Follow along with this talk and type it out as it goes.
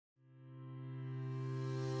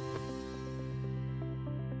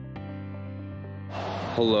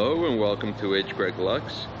Hello and welcome to H. Greg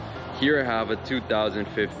Lux. Here I have a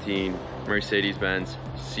 2015 Mercedes-Benz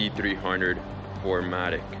C300 for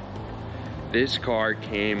Matic. This car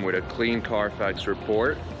came with a clean Carfax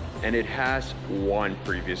report and it has one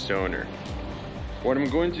previous owner. What I'm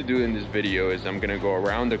going to do in this video is I'm going to go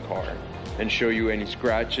around the car and show you any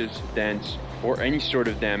scratches, dents, or any sort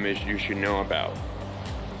of damage you should know about.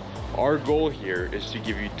 Our goal here is to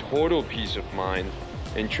give you total peace of mind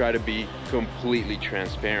and try to be completely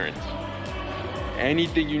transparent.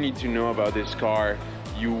 Anything you need to know about this car,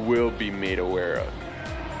 you will be made aware of.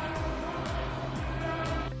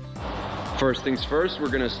 First things first, we're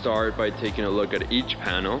gonna start by taking a look at each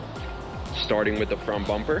panel, starting with the front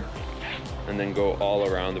bumper, and then go all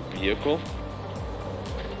around the vehicle.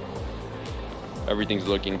 Everything's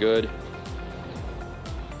looking good.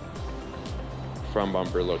 Front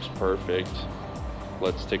bumper looks perfect.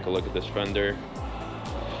 Let's take a look at this fender.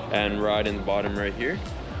 And right in the bottom right here,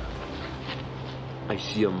 I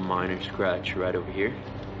see a minor scratch right over here.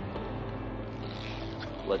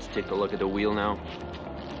 Let's take a look at the wheel now.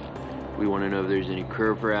 We want to know if there's any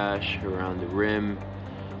curve rash around the rim.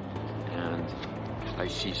 And I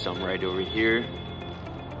see some right over here.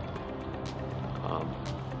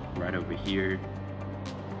 Right over here.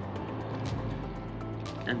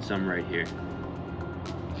 And some right here.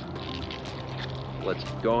 Let's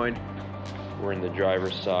keep going. We're in the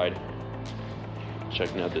driver's side,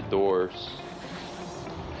 checking out the doors.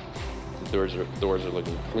 The doors are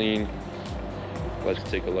looking clean. Let's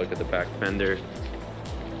take a look at the back fender.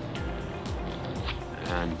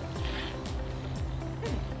 And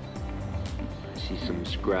I see some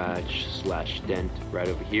scratch / dent right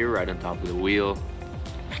over here, right on top of the wheel.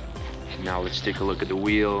 Now let's take a look at the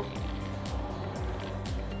wheel.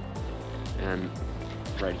 And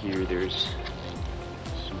right here, there's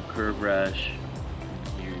curve rash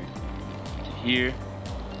here to here.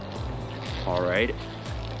 All right,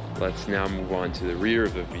 let's now move on to the rear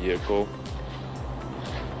of the vehicle.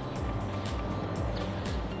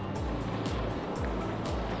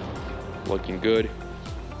 Looking good.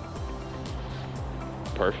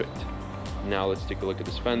 Perfect. Now let's take a look at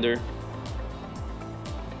this fender.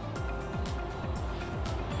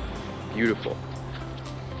 Beautiful.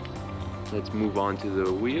 Let's move on to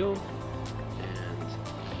the wheel.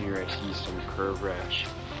 Here I see some curve rash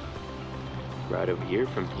right over here,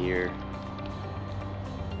 from here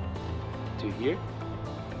to here,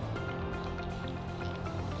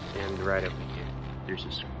 and right over here there's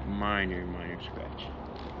this minor scratch.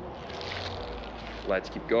 Let's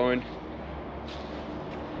keep going.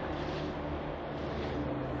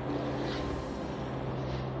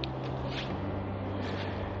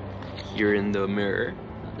 Here in the mirror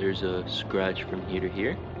there's a scratch from here to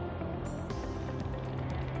here.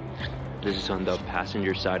 This is on the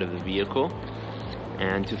passenger side of the vehicle.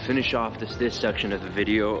 And to finish off this section of the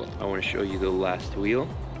video, I want to show you the last wheel.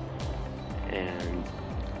 And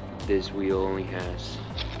this wheel only has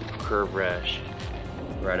a curve rash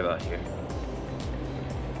right about here.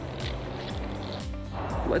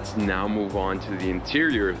 Let's now move on to the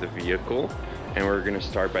interior of the vehicle. And we're going to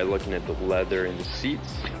start by looking at the leather in the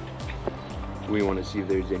seats. We want to see if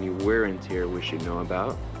there's any wear and tear we should know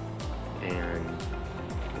about. And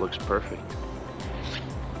looks perfect.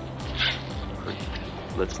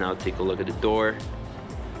 Let's now take a look at the door.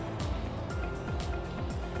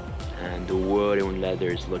 And the wood and leather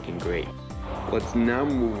is looking great. Let's now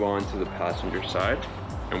move on to the passenger side,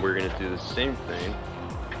 and we're gonna do the same thing.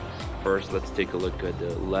 First, let's take a look at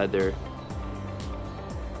the leather.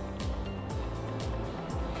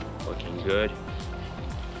 Looking good.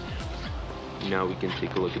 Now we can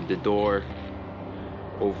take a look at the door.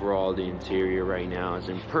 Overall, the interior right now is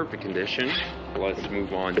in perfect condition. Let's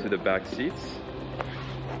move on to the back seats.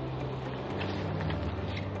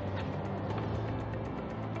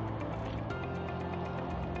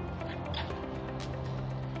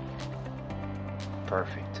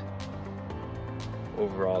 Perfect.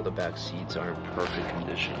 Overall, the back seats are in perfect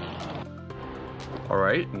condition. All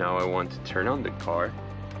right, now I want to turn on the car.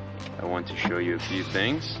 I want to show you a few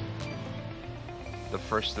things. The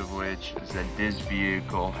first of which is that this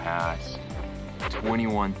vehicle has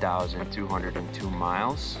 21,202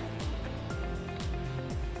 miles.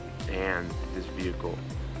 And this vehicle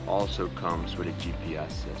also comes with a GPS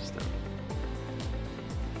system.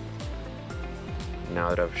 Now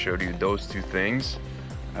that I've showed you those two things,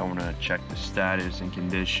 I want to check the status and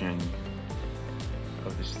condition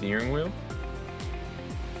of the steering wheel.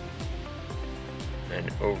 And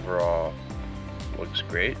overall, looks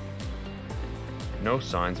great. No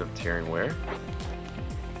signs of tear and wear.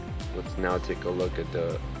 Let's now take a look at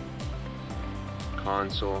the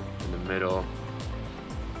console in the middle.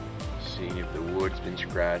 seeing if the wood's been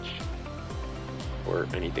scratched or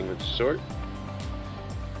anything of the sort.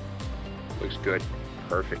 Looks good,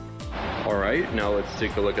 perfect. All right, now let's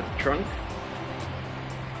take a look at the trunk.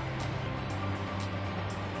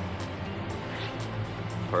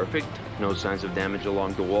 Perfect, no signs of damage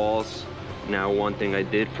along the walls. Now, one thing I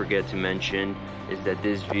did forget to mention is that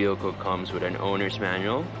this vehicle comes with an owner's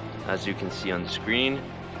manual, as you can see on the screen,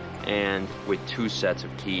 and with 2 sets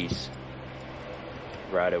of keys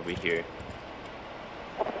right over here.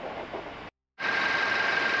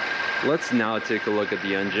 Let's now take a look at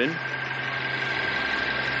the engine.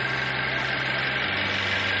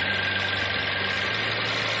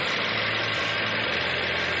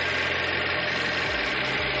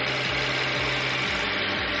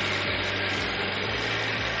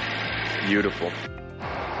 Beautiful.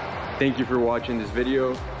 Thank you for watching this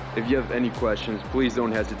video. If you have any questions, please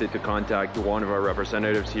don't hesitate to contact one of our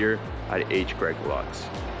representatives here at H. Greg Lux.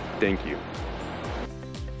 Thank you.